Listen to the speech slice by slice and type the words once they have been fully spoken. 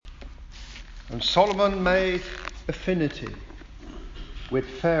And Solomon made affinity with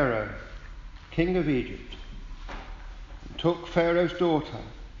Pharaoh, king of Egypt, and took Pharaoh's daughter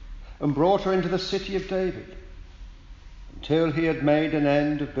and brought her into the city of David, until he had made an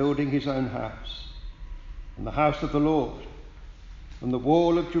end of building his own house, and the house of the Lord, and the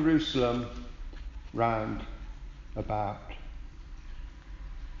wall of Jerusalem round about.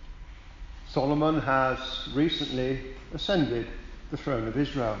 Solomon has recently ascended the throne of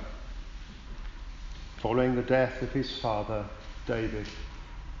Israel, following the death of his father David.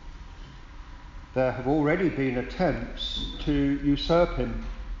 There have already been attempts to usurp him,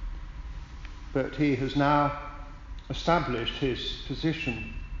 but he has now established his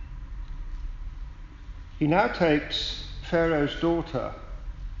position. He now takes Pharaoh's daughter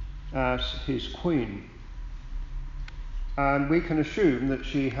as his queen, and we can assume that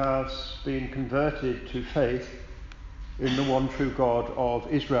she has been converted to faith in the one true God of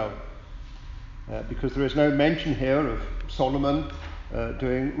Israel, because there is no mention here of Solomon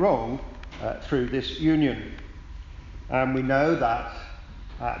doing wrong through this union. And we know that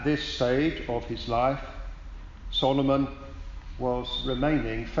at this stage of his life, Solomon was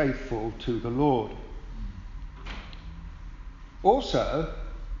remaining faithful to the Lord. Also,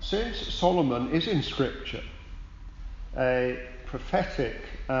 since Solomon is in Scripture a prophetic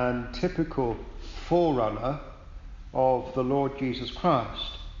and typical forerunner of the Lord Jesus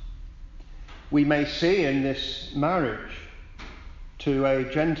Christ, we may see in this marriage to a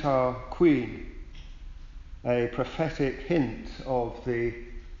Gentile queen a prophetic hint of the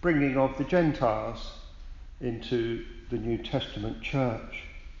bringing of the Gentiles into the New Testament church.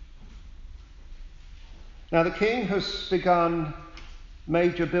 Now, the king has begun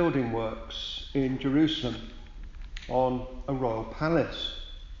major building works in Jerusalem on a royal palace.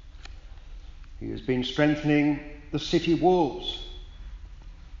 He has been strengthening the city walls,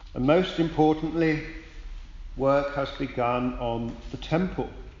 and most importantly, work has begun on the temple,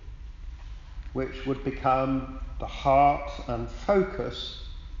 which would become the heart and focus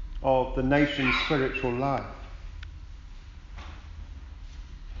of the nation's spiritual life.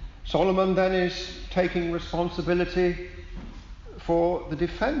 Solomon then is taking responsibility for the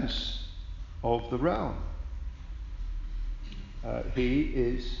defense of the realm. He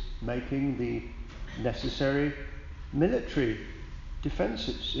is making the necessary military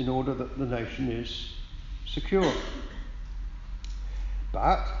defences in order that the nation is secure.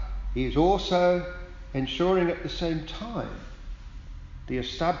 But he is also ensuring at the same time the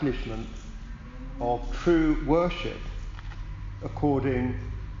establishment of true worship according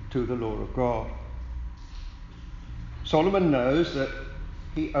to the law of God. Solomon knows that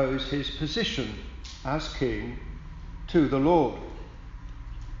he owes his position as king to the Lord,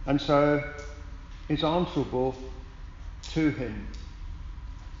 and so is answerable to him.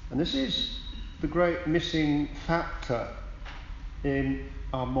 And this is the great missing factor in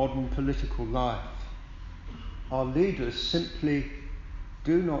our modern political life. Our leaders simply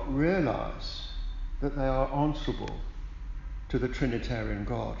do not realise that they are answerable to the Trinitarian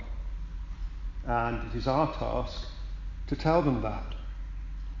God. And it is our task to tell them that.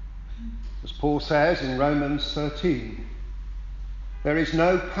 As Paul says in Romans 13, there is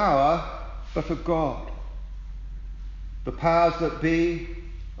no power but of God. The powers that be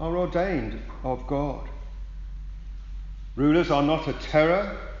are ordained of God. Rulers are not a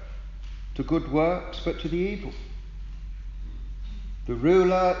terror to good works, but to the evil. The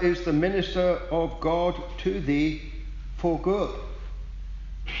ruler is the minister of God to thee for good.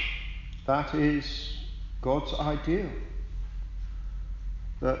 That is God's ideal,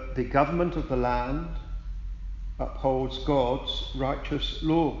 that the government of the land upholds God's righteous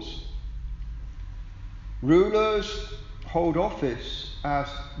laws. Rulers hold office as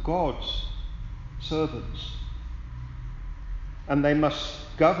God's servants, and they must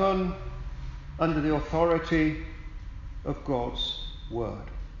govern under the authority of God's word.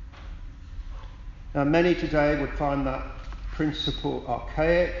 Now, many today would find that principle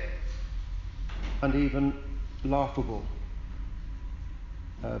archaic and even laughable.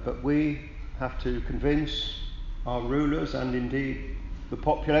 But we have to convince our rulers, and indeed the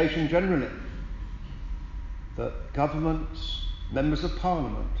population generally, that governments, members of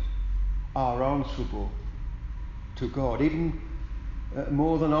parliament, are answerable to God. Even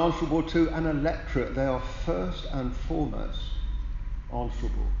more than answerable to an electorate, they are first and foremost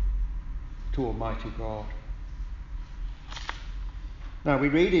answerable to Almighty God. Now we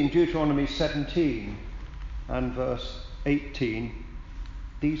read in Deuteronomy 17 and verse 18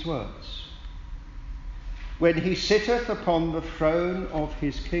 these words: When he sitteth upon the throne of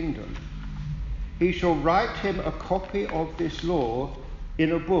his kingdom, he shall write him a copy of this law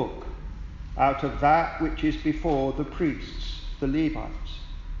in a book, out of that which is before the priests, the Levites.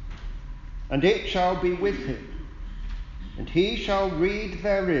 And it shall be with him, and he shall read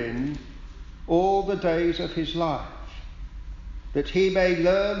therein all the days of his life, that he may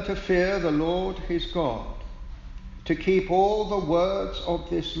learn to fear the Lord his God, to keep all the words of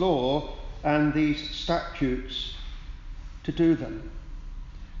this law and these statutes, to do them.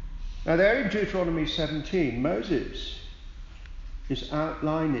 Now there in Deuteronomy 17, Moses is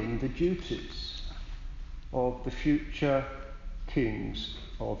outlining the duties of the future kings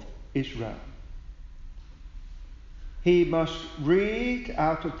of Israel. He must read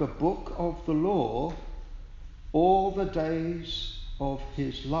out of the book of the law all the days of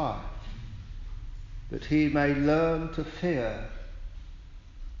his life, that he may learn to fear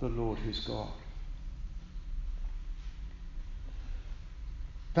the Lord his God.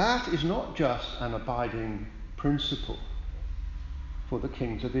 That is not just an abiding principle for the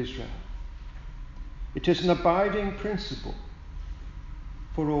kings of Israel. It is an abiding principle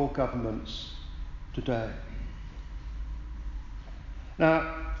for all governments today.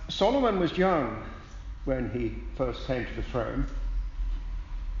 Now, Solomon was young when he first came to the throne,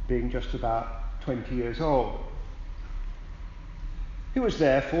 being just about 20 years old. He was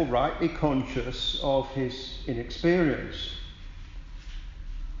therefore rightly conscious of his inexperience,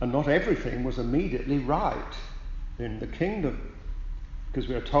 and not everything was immediately right in the kingdom, because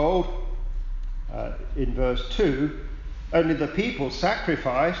we are told in verse 2, only the people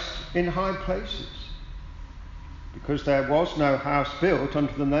sacrificed in high places, because there was no house built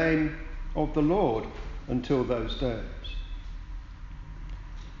unto the name of the Lord until those days.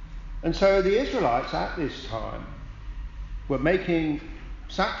 And so the Israelites at this time were making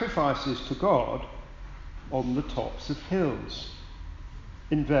sacrifices to God on the tops of hills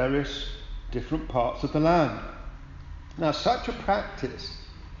in various different parts of the land. Now, such a practice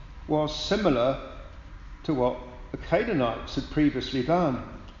was similar to what the Canaanites had previously done,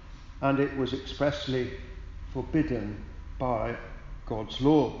 and it was expressly forbidden by God's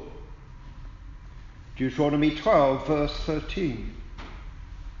law. Deuteronomy 12, verse 13.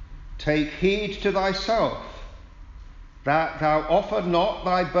 Take heed to thyself, that thou offer not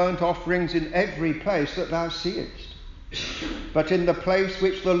thy burnt offerings in every place that thou seest, but in the place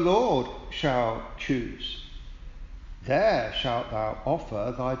which the Lord shall choose. There shalt thou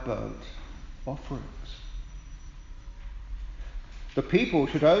offer thy burnt offerings. The people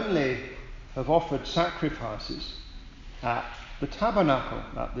should only have offered sacrifices at the tabernacle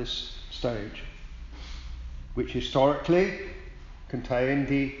at this stage, which historically contained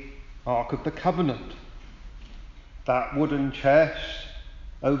the Ark of the Covenant, that wooden chest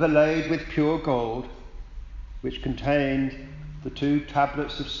overlaid with pure gold, which contained the 2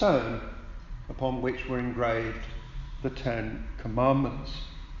 tablets of stone upon which were engraved the 10 Commandments.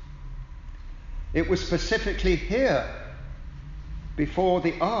 It was specifically here, before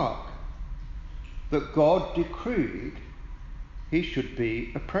the ark, that God decreed he should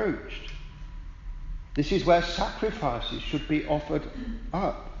be approached. This is where sacrifices should be offered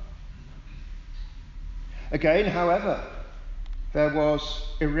up. Again, however, there was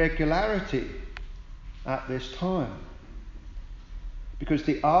irregularity at this time, because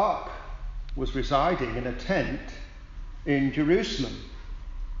the ark was residing in a tent in Jerusalem,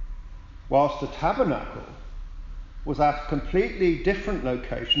 whilst the tabernacle was at a completely different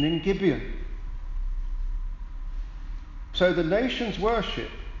location in Gibeon. So the nation's worship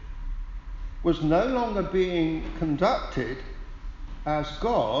was no longer being conducted as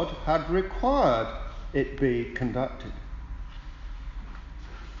God had required it be conducted.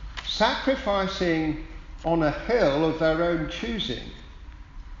 Sacrificing on a hill of their own choosing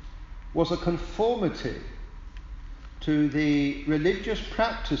was a conformity to the religious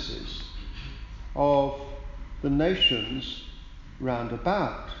practices of the nations round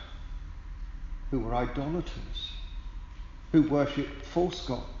about, who were idolaters, who worshipped false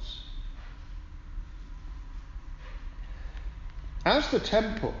gods. As the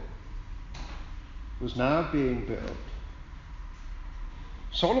temple was now being built,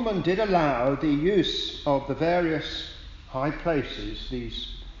 Solomon did allow the use of the various high places,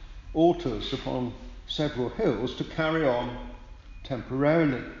 these altars upon several hills, to carry on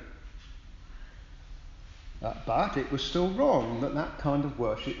temporarily. But it was still wrong that that kind of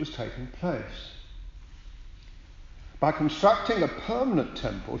worship was taking place. By constructing a permanent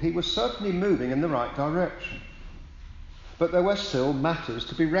temple, he was certainly moving in the right direction. But there were still matters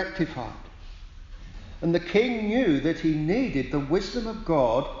to be rectified. And the king knew that he needed the wisdom of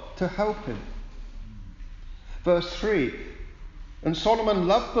God to help him. Verse 3, and Solomon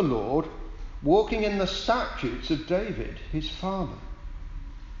loved the Lord, walking in the statutes of David, his father.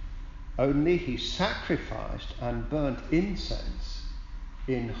 only he sacrificed and burnt incense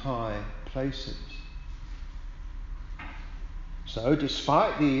in high places. So,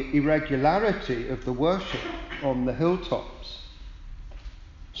 despite the irregularity of the worship on the hilltops,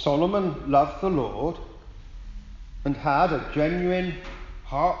 Solomon loved the Lord and had a genuine,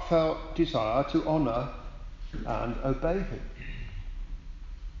 heartfelt desire to honour and obey him.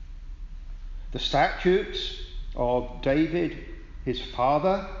 The statutes of David, his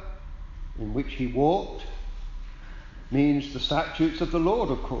father, in which he walked, means the statutes of the Lord,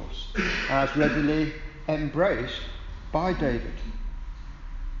 of course, as readily embraced by David.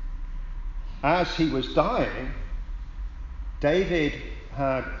 As he was dying, David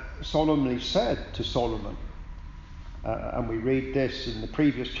had solemnly said to Solomon, and we read this in the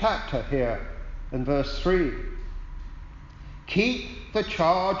previous chapter here in verse 3, "Keep the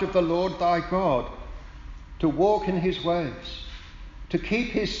charge of the Lord thy God, to walk in his ways, to keep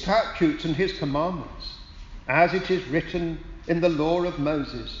his statutes and his commandments, as it is written in the law of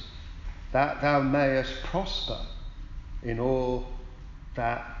Moses, that thou mayest prosper in all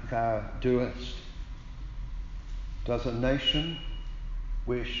that thou doest." Does a nation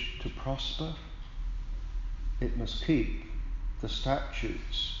wish to prosper? It must keep the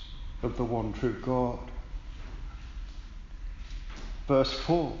statutes of the one true God. Verse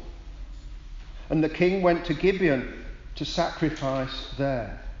 4, "And the king went to Gibeon to sacrifice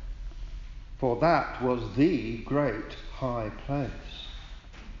there, for that was the great high place."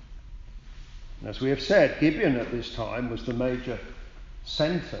 And as we have said, Gibeon at this time was the major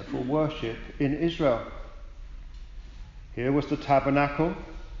centre for worship in Israel. Here was the tabernacle,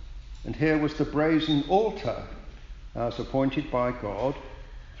 and here was the brazen altar as appointed by God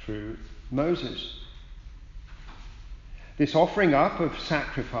through Moses. This offering up of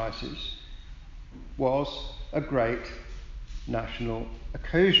sacrifices was a great national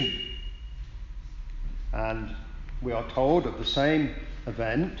occasion. And we are told of the same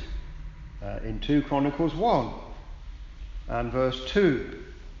event in 2 Chronicles 1 and verse 2.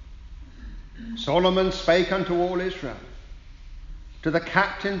 "Solomon spake unto all Israel, to the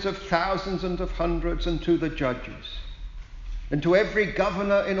captains of thousands and of hundreds, and to the judges, and to every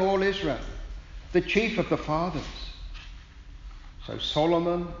governor in all Israel, the chief of the fathers. So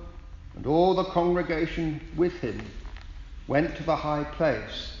Solomon and all the congregation with him went to the high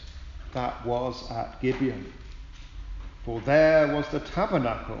place that was at Gibeon, for there was the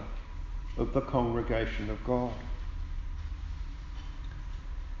tabernacle of the congregation of God."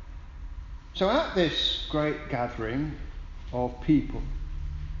 So at this great gathering of people,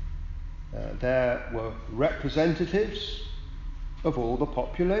 there were representatives of all the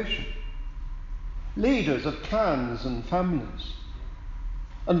population, leaders of clans and families,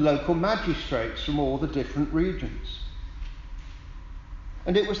 and local magistrates from all the different regions.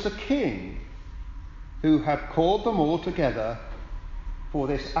 And it was the king who had called them all together for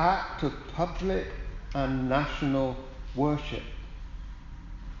this act of public and national worship.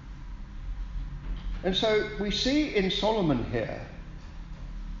 And so we see in Solomon here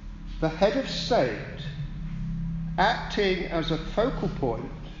the head of state acting as a focal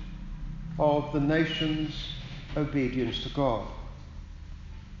point of the nation's obedience to God.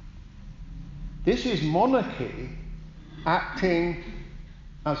 This is monarchy acting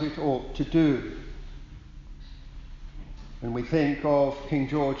as it ought to do. And we think of King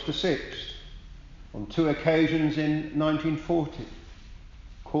George VI on 2 occasions in 1940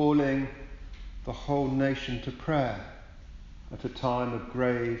 calling the whole nation to prayer at a time of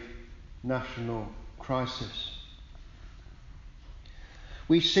grave national crisis.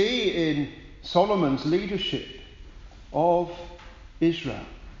 We see in Solomon's leadership of Israel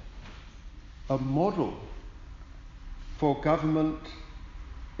a model for government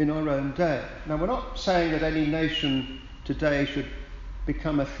in our own day. Now, we're not saying that any nation today should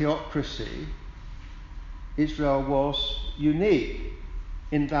become a theocracy. Israel was unique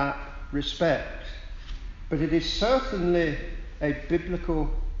in that respect, but it is certainly a biblical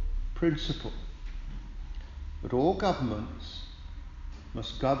principle that all governments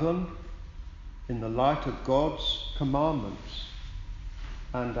must govern in the light of God's commandments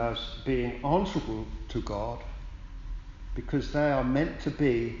and as being answerable to God, because they are meant to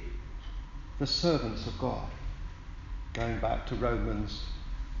be the servants of God, going back to Romans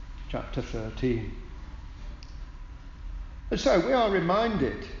chapter 13. And so we are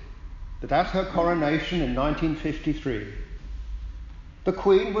reminded that at her coronation in 1953, the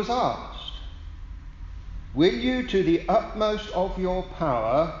Queen was asked, "Will you to the utmost of your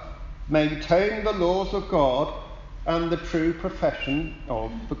power maintain the laws of God and the true profession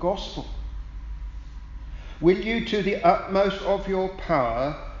of the gospel? Will you to the utmost of your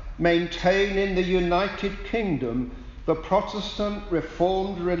power maintain in the United Kingdom the Protestant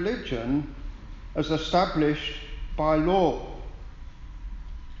Reformed religion as established by law.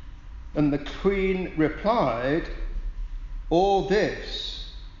 And the Queen replied, "All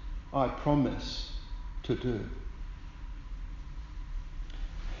this I promise to do."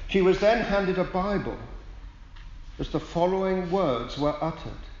 She was then handed a Bible as the following words were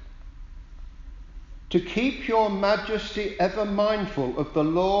uttered: "To keep your Majesty ever mindful of the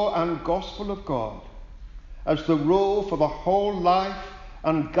law and gospel of God as the rule for the whole life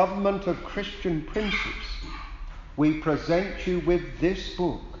and government of Christian princes, we present you with this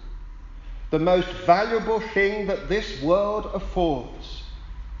book, the most valuable thing that this world affords.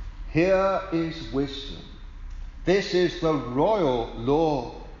 Here is wisdom. This is the royal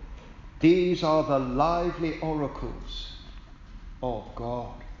law. These are the lively oracles of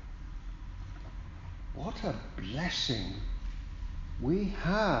God." What a blessing we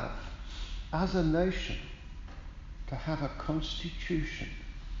have as a nation to have a constitution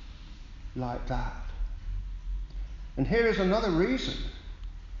like that. And here is another reason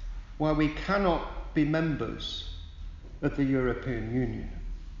why we cannot be members of the European Union.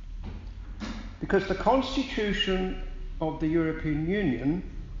 Because the Constitution of the European Union,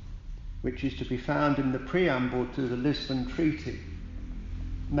 which is to be found in the preamble to the Lisbon Treaty,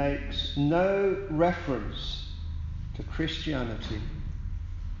 makes no reference to Christianity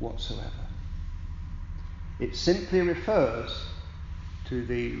whatsoever. It simply refers to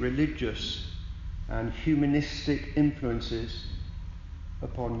the religious and humanistic influences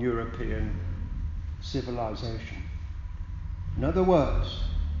upon European civilization. In other words,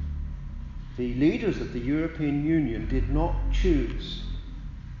 the leaders of the European Union did not choose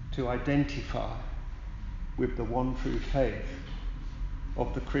to identify with the one true faith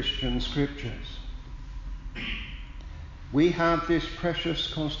of the Christian scriptures. We have this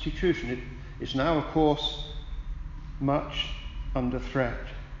precious constitution. It is now, of course, much under threat.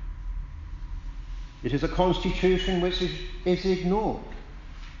 It is a constitution which is ignored.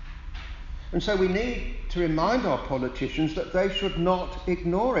 And so we need to remind our politicians that they should not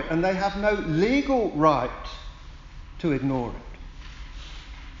ignore it, and they have no legal right to ignore it.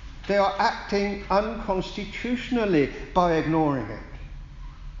 They are acting unconstitutionally by ignoring it.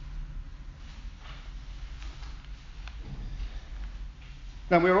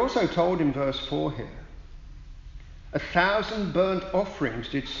 Now we're also told in verse 4 here, 1,000 burnt offerings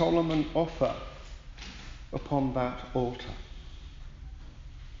did Solomon offer upon that altar.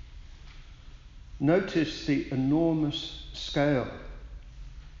 Notice the enormous scale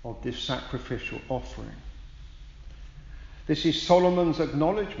of this sacrificial offering. This is Solomon's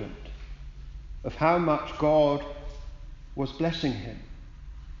acknowledgement of how much God was blessing him.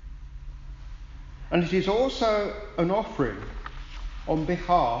 And it is also an offering on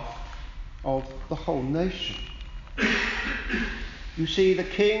behalf of the whole nation. You see, the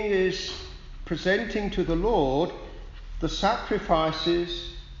king is presenting to the Lord the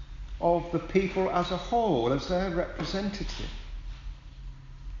sacrifices of the people as a whole, as their representative.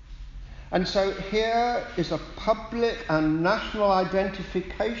 And so here is a public and national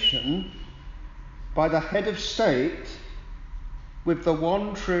identification by the head of state with the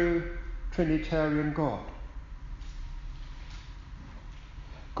one true Trinitarian God.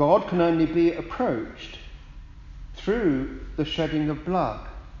 God can only be approached through the shedding of blood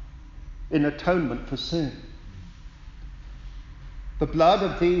in atonement for sin. The blood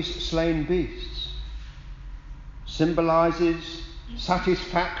of these slain beasts symbolizes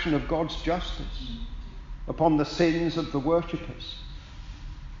satisfaction of God's justice upon the sins of the worshippers,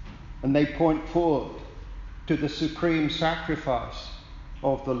 and they point forward to the supreme sacrifice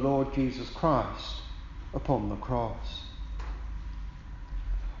of the Lord Jesus Christ upon the cross.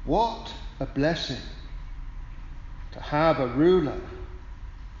 What a blessing to have a ruler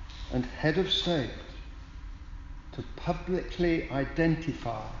and head of state to publicly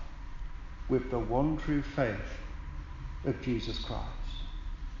identify with the one true faith of Jesus Christ.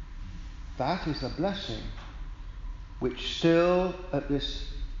 That is a blessing which still at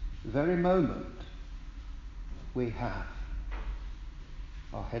this very moment we have.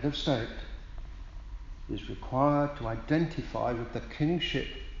 Our head of state is required to identify with the kingship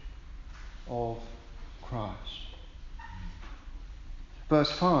of Christ.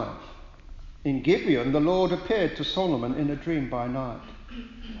 Verse 5. In Gibeon, the Lord appeared to Solomon in a dream by night.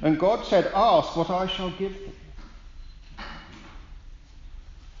 And God said, "Ask what I shall give thee."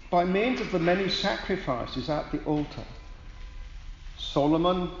 By means of the many sacrifices at the altar,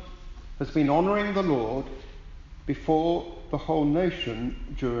 Solomon has been honouring the Lord before the whole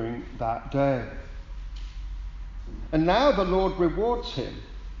nation during that day. And now the Lord rewards him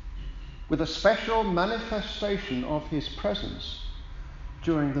with a special manifestation of his presence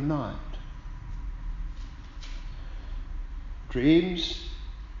during the night. Dreams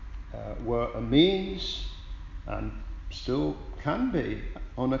were a means, and still can be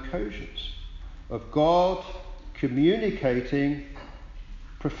on occasions, of God communicating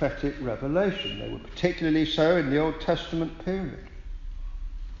prophetic revelation. They were particularly so in the Old Testament period.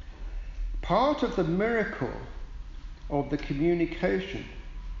 Part of the miracle of the communication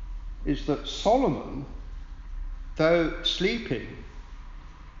is that Solomon, though sleeping,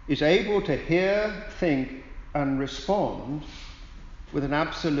 is able to hear, think, and respond with an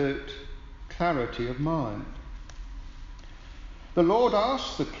absolute clarity of mind. The Lord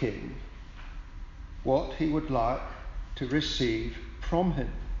asked the king what he would like to receive from him.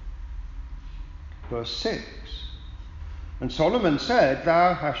 Verse 6, and Solomon said,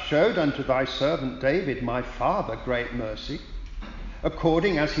 Thou hast showed unto thy servant David my father great mercy,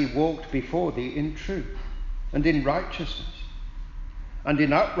 according as he walked before thee in truth, and in righteousness, and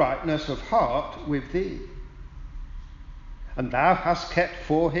in uprightness of heart with thee. And thou hast kept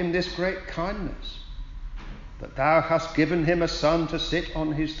for him this great kindness, that thou hast given him a son to sit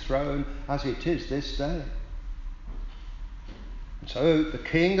on his throne, as it is this day. And so the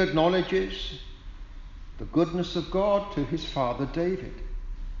king acknowledges the goodness of God to his father David,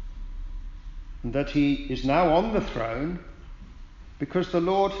 and that he is now on the throne because the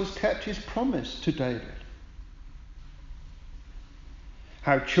Lord has kept his promise to David.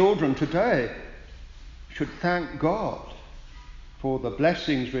 How children today should thank God for the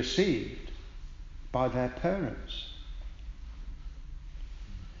blessings received by their parents.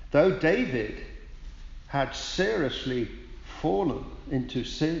 Though David had seriously fallen into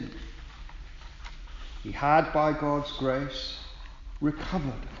sin, he had, by God's grace,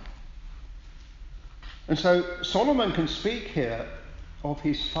 recovered. And so Solomon can speak here of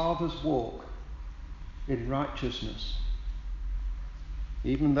his father's walk in righteousness,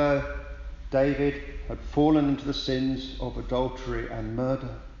 even though David had fallen into the sins of adultery and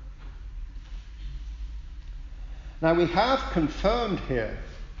murder. Now we have confirmed here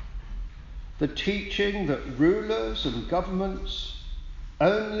the teaching that rulers and governments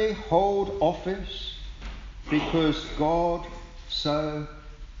only hold office because God so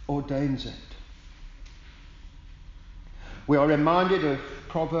ordains it. We are reminded of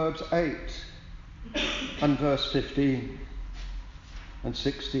Proverbs 8 and verse 15 and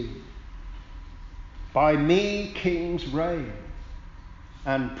 16. By me kings reign,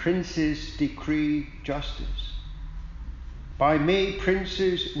 and princes decree justice. By me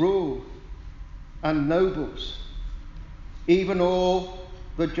princes rule, and nobles, even all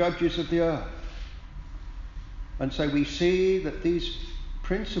the judges of the earth. And so we see that these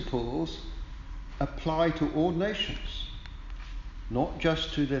principles apply to all nations, not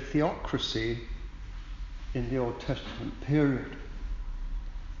just to the theocracy in the Old Testament period.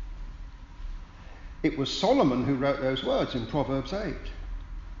 It was Solomon who wrote those words in Proverbs 8.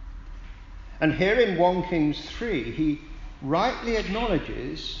 And here in 1 Kings 3, he rightly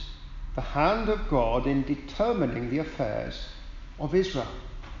acknowledges the hand of God in determining the affairs of Israel.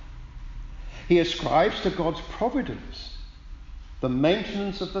 He ascribes to God's providence the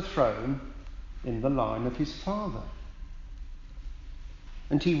maintenance of the throne in the line of his father.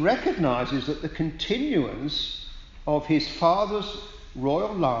 And he recognizes that the continuance of his father's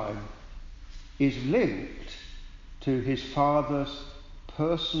royal line is linked to his father's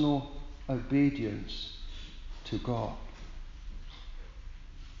personal obedience to God.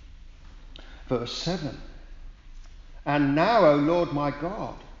 Verse 7, and now, O Lord my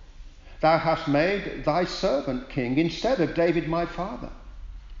God, thou hast made thy servant king instead of David my father.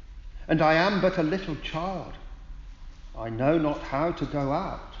 And I am but a little child. I know not how to go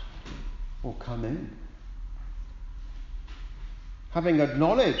out or come in. Having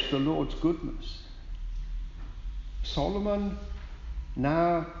acknowledged the Lord's goodness, Solomon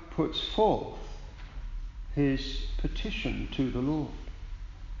now puts forth his petition to the Lord.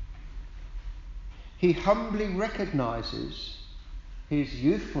 He humbly recognizes his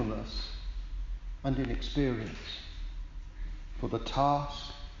youthfulness and inexperience for the task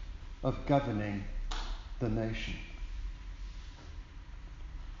of governing the nation.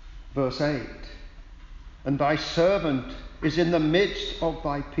 Verse 8, and thy servant is in the midst of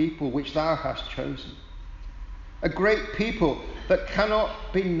thy people which thou hast chosen, a great people that cannot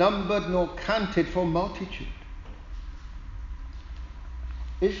be numbered nor counted for multitude.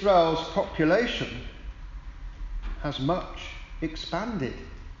 Israel's population has much expanded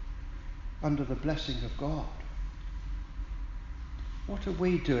under the blessing of God. What are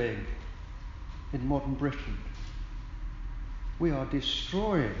we doing in modern Britain? We are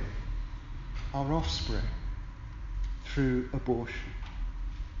destroying our offspring through abortion.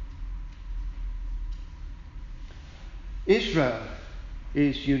 Israel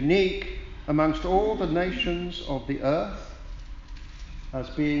is unique amongst all the nations of the earth as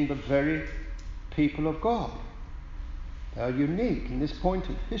being the very people of God. They are unique in this point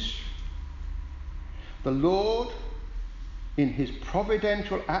of history. The Lord, in his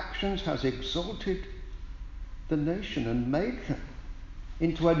providential actions, has exalted the nation and made them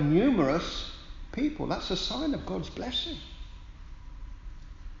into a numerous people. That's a sign of God's blessing.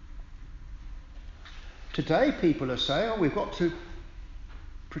 Today people are saying, we've got to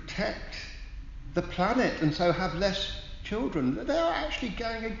protect the planet and so have less children. They are actually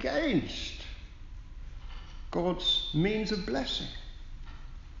going against God's means of blessing.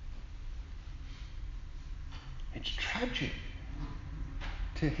 It's tragic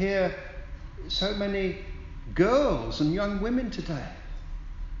to hear so many girls and young women today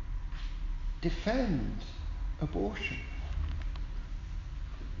defend abortion.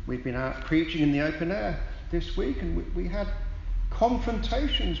 We've been out preaching in the open air this week, and we had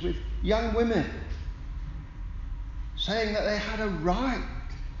confrontations with young women saying that they had a right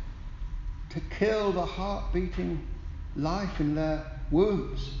to kill the heart-beating life in their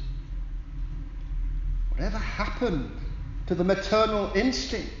wombs. Whatever happened to the maternal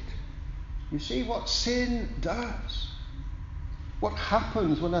instinct? You see what sin does. What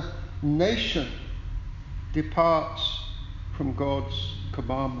happens when a nation departs from God's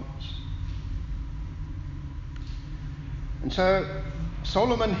commandments? And so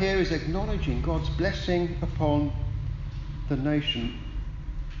Solomon here is acknowledging God's blessing upon the nation.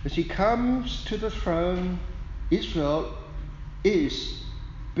 As he comes to the throne, Israel is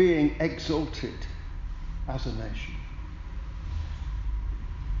being exalted as a nation.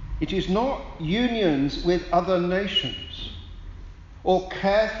 It is not unions with other nations or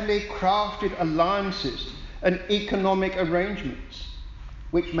carefully crafted alliances and economic arrangements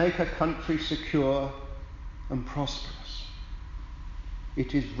which make a country secure and prosperous.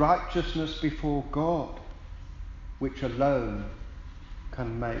 It is righteousness before God which alone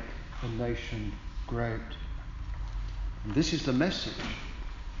can make a nation great. And this is the message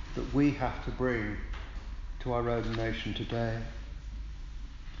that we have to bring to our own nation today.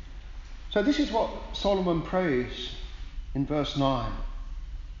 So this is what Solomon prays in verse 9.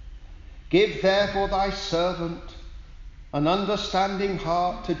 Give therefore thy servant an understanding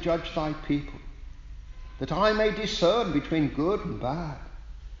heart to judge thy people, that I may discern between good and bad.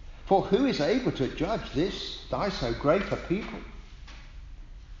 For who is able to judge this, thy so great a people?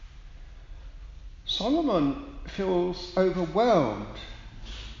 Solomon feels overwhelmed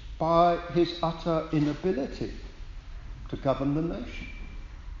by his utter inability to govern the nation.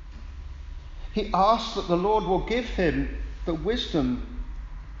 He asks that the Lord will give him the wisdom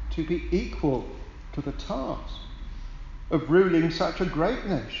to be equal to the task of ruling such a great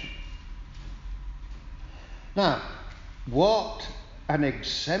nation. Now, what an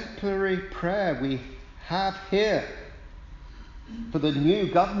exemplary prayer we have here for the new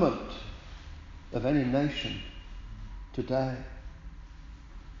government of any nation today.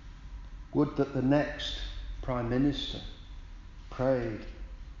 Would that the next Prime Minister prayed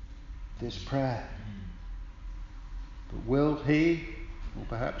this prayer. But will he, or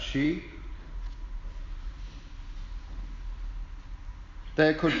perhaps she?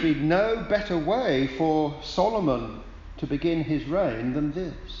 There could be no better way for Solomon to begin his reign than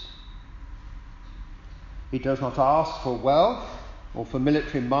this. He does not ask for wealth or for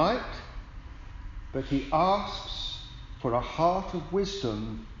military might, but he asks for a heart of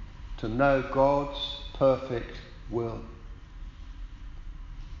wisdom to know God's perfect will.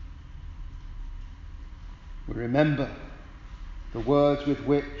 We remember the words with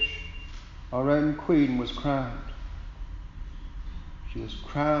which our own Queen was crowned. She was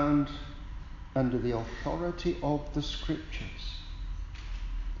crowned under the authority of the Scriptures.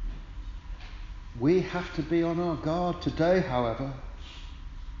 We have to be on our guard today, however,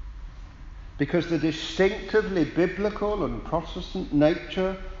 because the distinctively biblical and Protestant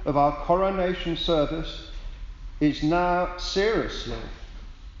nature of our coronation service is now seriously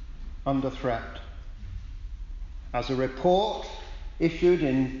under threat. As a report issued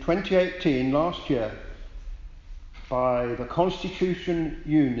in 2018, last year, by the Constitution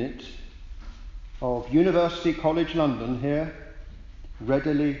Unit of University College London here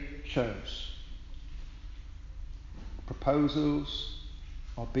readily shows, proposals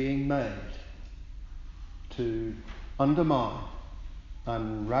are being made to undermine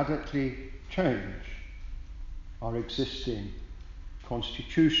and radically change our existing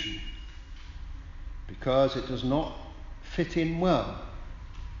constitution because it does not fit in well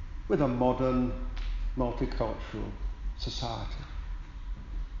with a modern multicultural society.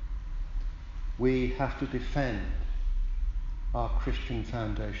 We have to defend our Christian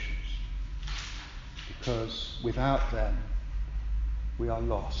foundations, because without them we are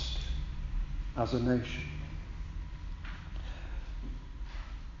lost as a nation.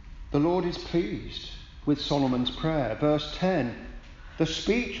 The Lord is pleased with Solomon's prayer. Verse 10, the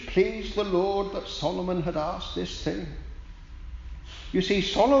speech pleased the Lord that Solomon had asked this thing. You see,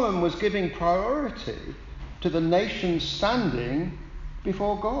 Solomon was giving priority to the nation's standing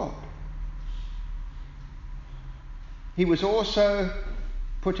before God. He was also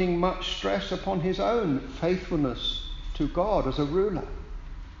putting much stress upon his own faithfulness to God as a ruler.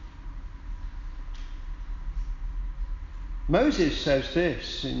 Moses says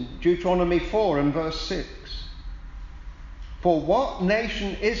this in Deuteronomy 4 and verse 6. For what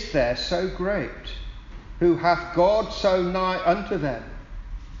nation is there so great, who hath God so nigh unto them?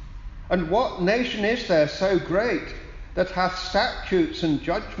 And what nation is there so great, that hath statutes and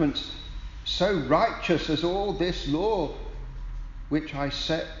judgments so righteous as all this law, which I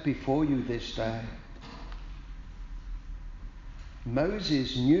set before you this day?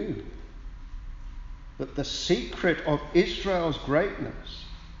 Moses knew that the secret of Israel's greatness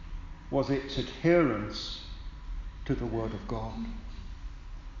was its adherence to the Word of God.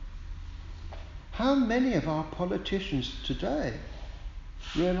 How many of our politicians today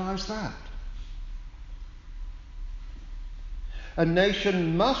realize that? A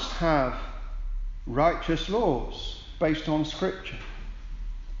nation must have righteous laws based on Scripture,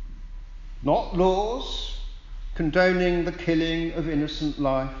 not laws condoning the killing of innocent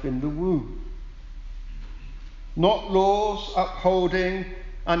life in the womb, not laws upholding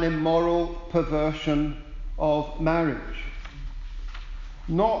an immoral perversion of marriage,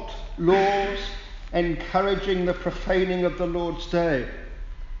 not laws encouraging the profaning of the Lord's day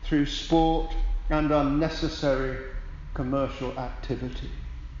through sport and unnecessary commercial activity.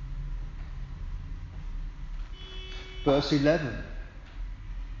 Verse 11,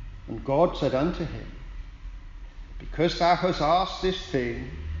 and God said unto him, because thou hast asked this thing,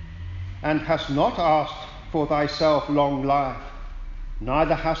 and hast not asked for thyself long life,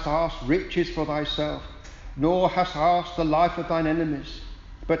 neither hast asked riches for thyself, nor hast asked the life of thine enemies,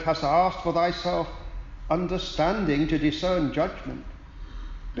 but hast asked for thyself understanding to discern judgment.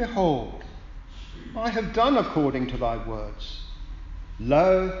 Behold, I have done according to thy words.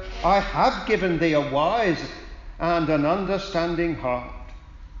 Lo, I have given thee a wise and an understanding heart,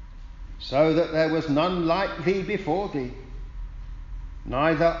 so that there was none like thee before thee,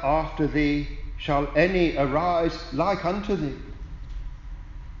 neither after thee shall any arise like unto thee.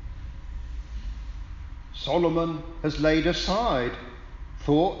 Solomon has laid aside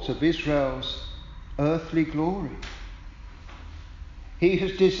thoughts of Israel's earthly glory. He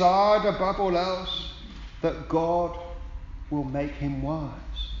has desired above all else that God will make him wise,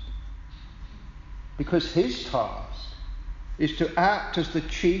 because his task is to act as the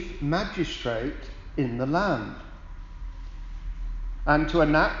chief magistrate in the land and to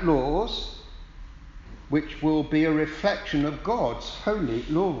enact laws which will be a reflection of God's holy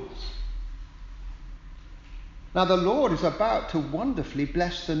laws. Now the Lord is about to wonderfully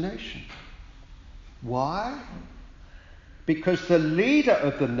bless the nation. Why? Because the leader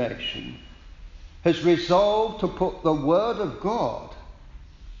of the nation has resolved to put the Word of God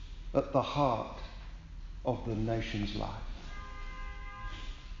at the heart of the nation's life.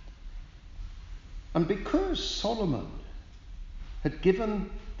 And because Solomon had given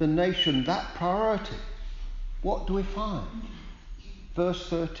the nation that priority, what do we find? Verse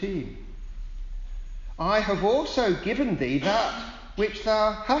 13. I have also given thee that which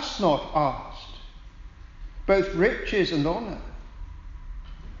thou hast not asked, both riches and honour,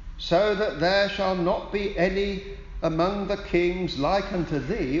 so that there shall not be any among the kings like unto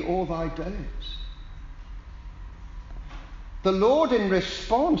thee all thy days. The Lord, in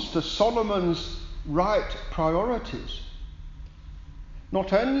response to Solomon's right priorities,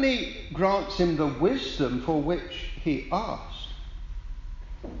 not only grants him the wisdom for which he asked,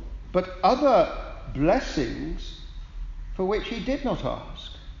 but other blessings for which he did not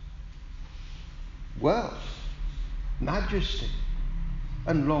ask. Wealth, majesty,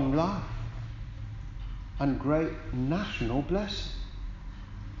 and long life, and great national blessing.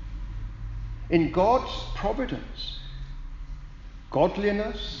 In God's providence,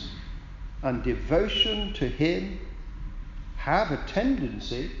 godliness and devotion to him have a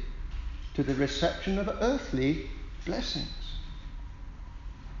tendency to the reception of earthly blessings.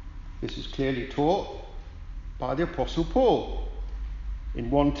 This is clearly taught by the Apostle Paul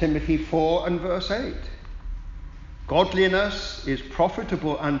in 1 Timothy 4 and verse 8. Godliness is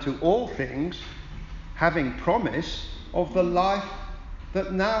profitable unto all things, having promise of the life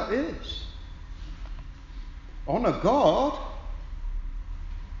that now is. Honour God,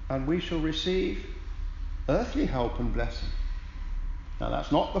 and we shall receive earthly help and blessing. Now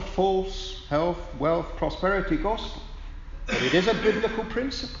that's not the false health, wealth, prosperity gospel, but it is a biblical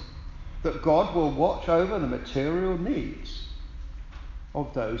principle that God will watch over the material needs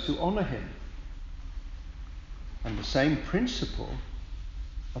of those who honour him. And the same principle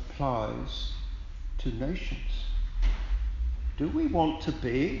applies to nations. Do we want to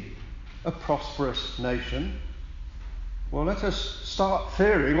be a prosperous nation? Well, let us start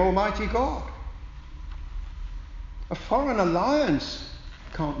fearing Almighty God. A foreign alliance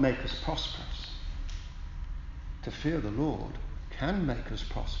can't make us prosperous. To fear the Lord can make us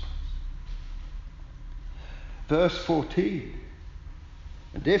prosperous. Verse 14.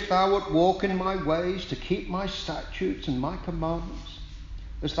 And if thou wilt walk in my ways to keep my statutes and my commandments,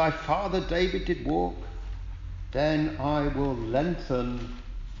 as thy father David did walk, then I will lengthen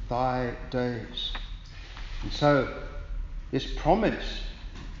thy days. And so, this promise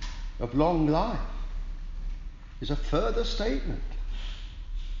of long life is a further statement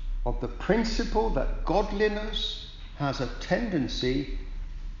of the principle that godliness has a tendency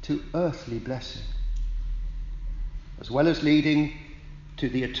to earthly blessing, as well as leading to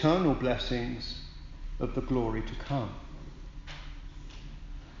the eternal blessings of the glory to come.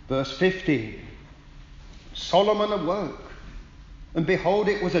 Verse 15, Solomon awoke, and behold,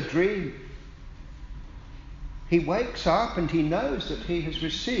 it was a dream. He wakes up and he knows that he has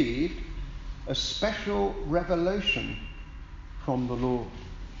received a special revelation from the Lord.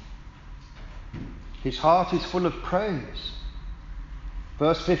 His heart is full of praise.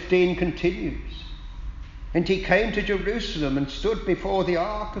 Verse 15 continues, and he came to Jerusalem and stood before the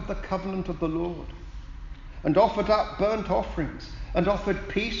ark of the covenant of the Lord, and offered up burnt offerings, and offered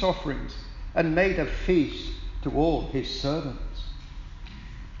peace offerings, and made a feast to all his servants.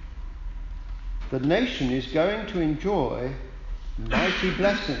 The nation is going to enjoy mighty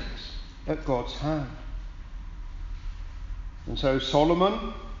blessings at God's hand. And so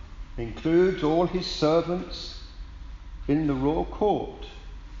Solomon includes all his servants in the royal court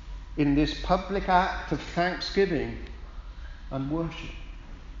in this public act of thanksgiving and worship.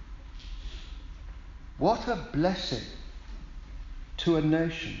 What a blessing to a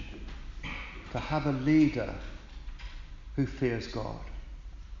nation to have a leader who fears God.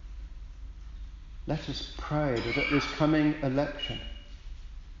 Let us pray that at this coming election,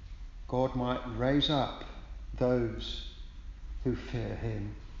 God might raise up those who fear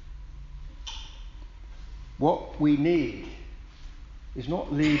him. What we need is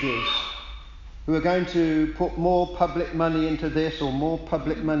not leaders who are going to put more public money into this or more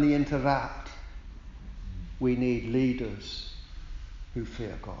public money into that. We need leaders who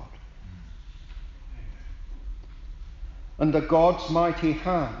fear God. Under God's mighty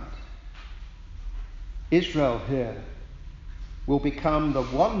hand, Israel here will become the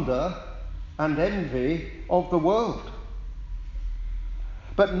wonder and envy of the world.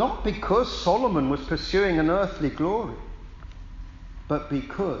 But not because Solomon was pursuing an earthly glory, but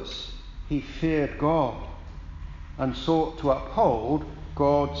because he feared God and sought to uphold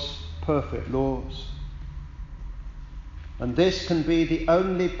God's perfect laws. And this can be the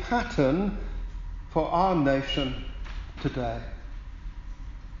only pattern for our nation today.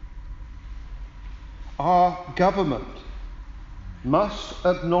 Our government must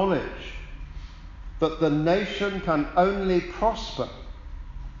acknowledge that the nation can only prosper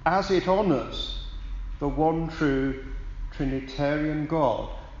as it honours the one true Trinitarian God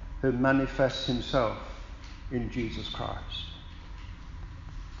who manifests himself in Jesus Christ.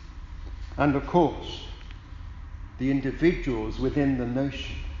 And of course, the individuals within the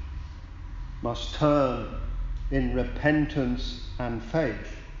nation must turn in repentance and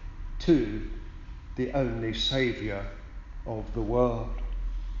faith to the only Saviour of the world.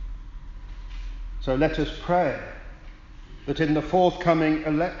 So let us pray that in the forthcoming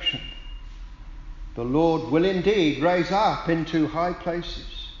election, the Lord will indeed raise up into high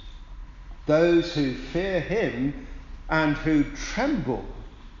places those who fear him and who tremble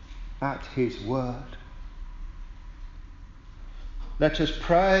at his word. Let us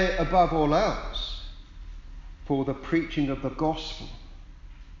pray above all else for the preaching of the gospel,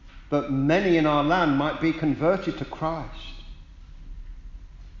 that many in our land might be converted to Christ.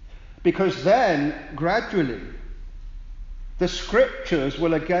 Because then, gradually, the scriptures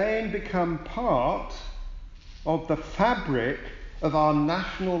will again become part of the fabric of our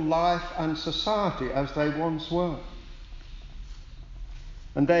national life and society as they once were.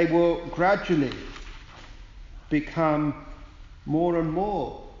 And they will gradually become more and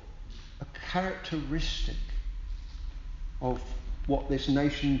more a characteristic of what this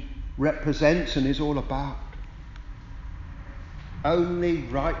nation represents and is all about. Only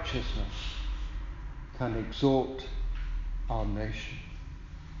righteousness can exalt our nation.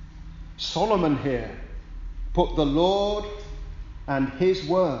 Solomon here put the Lord and his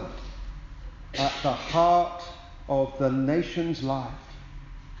word at the heart of the nation's life.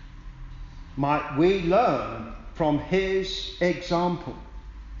 Might we learn from his example,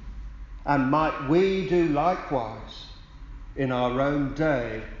 and might we do likewise in our own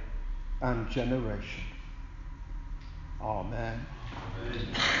day and generation. Amen. Amen.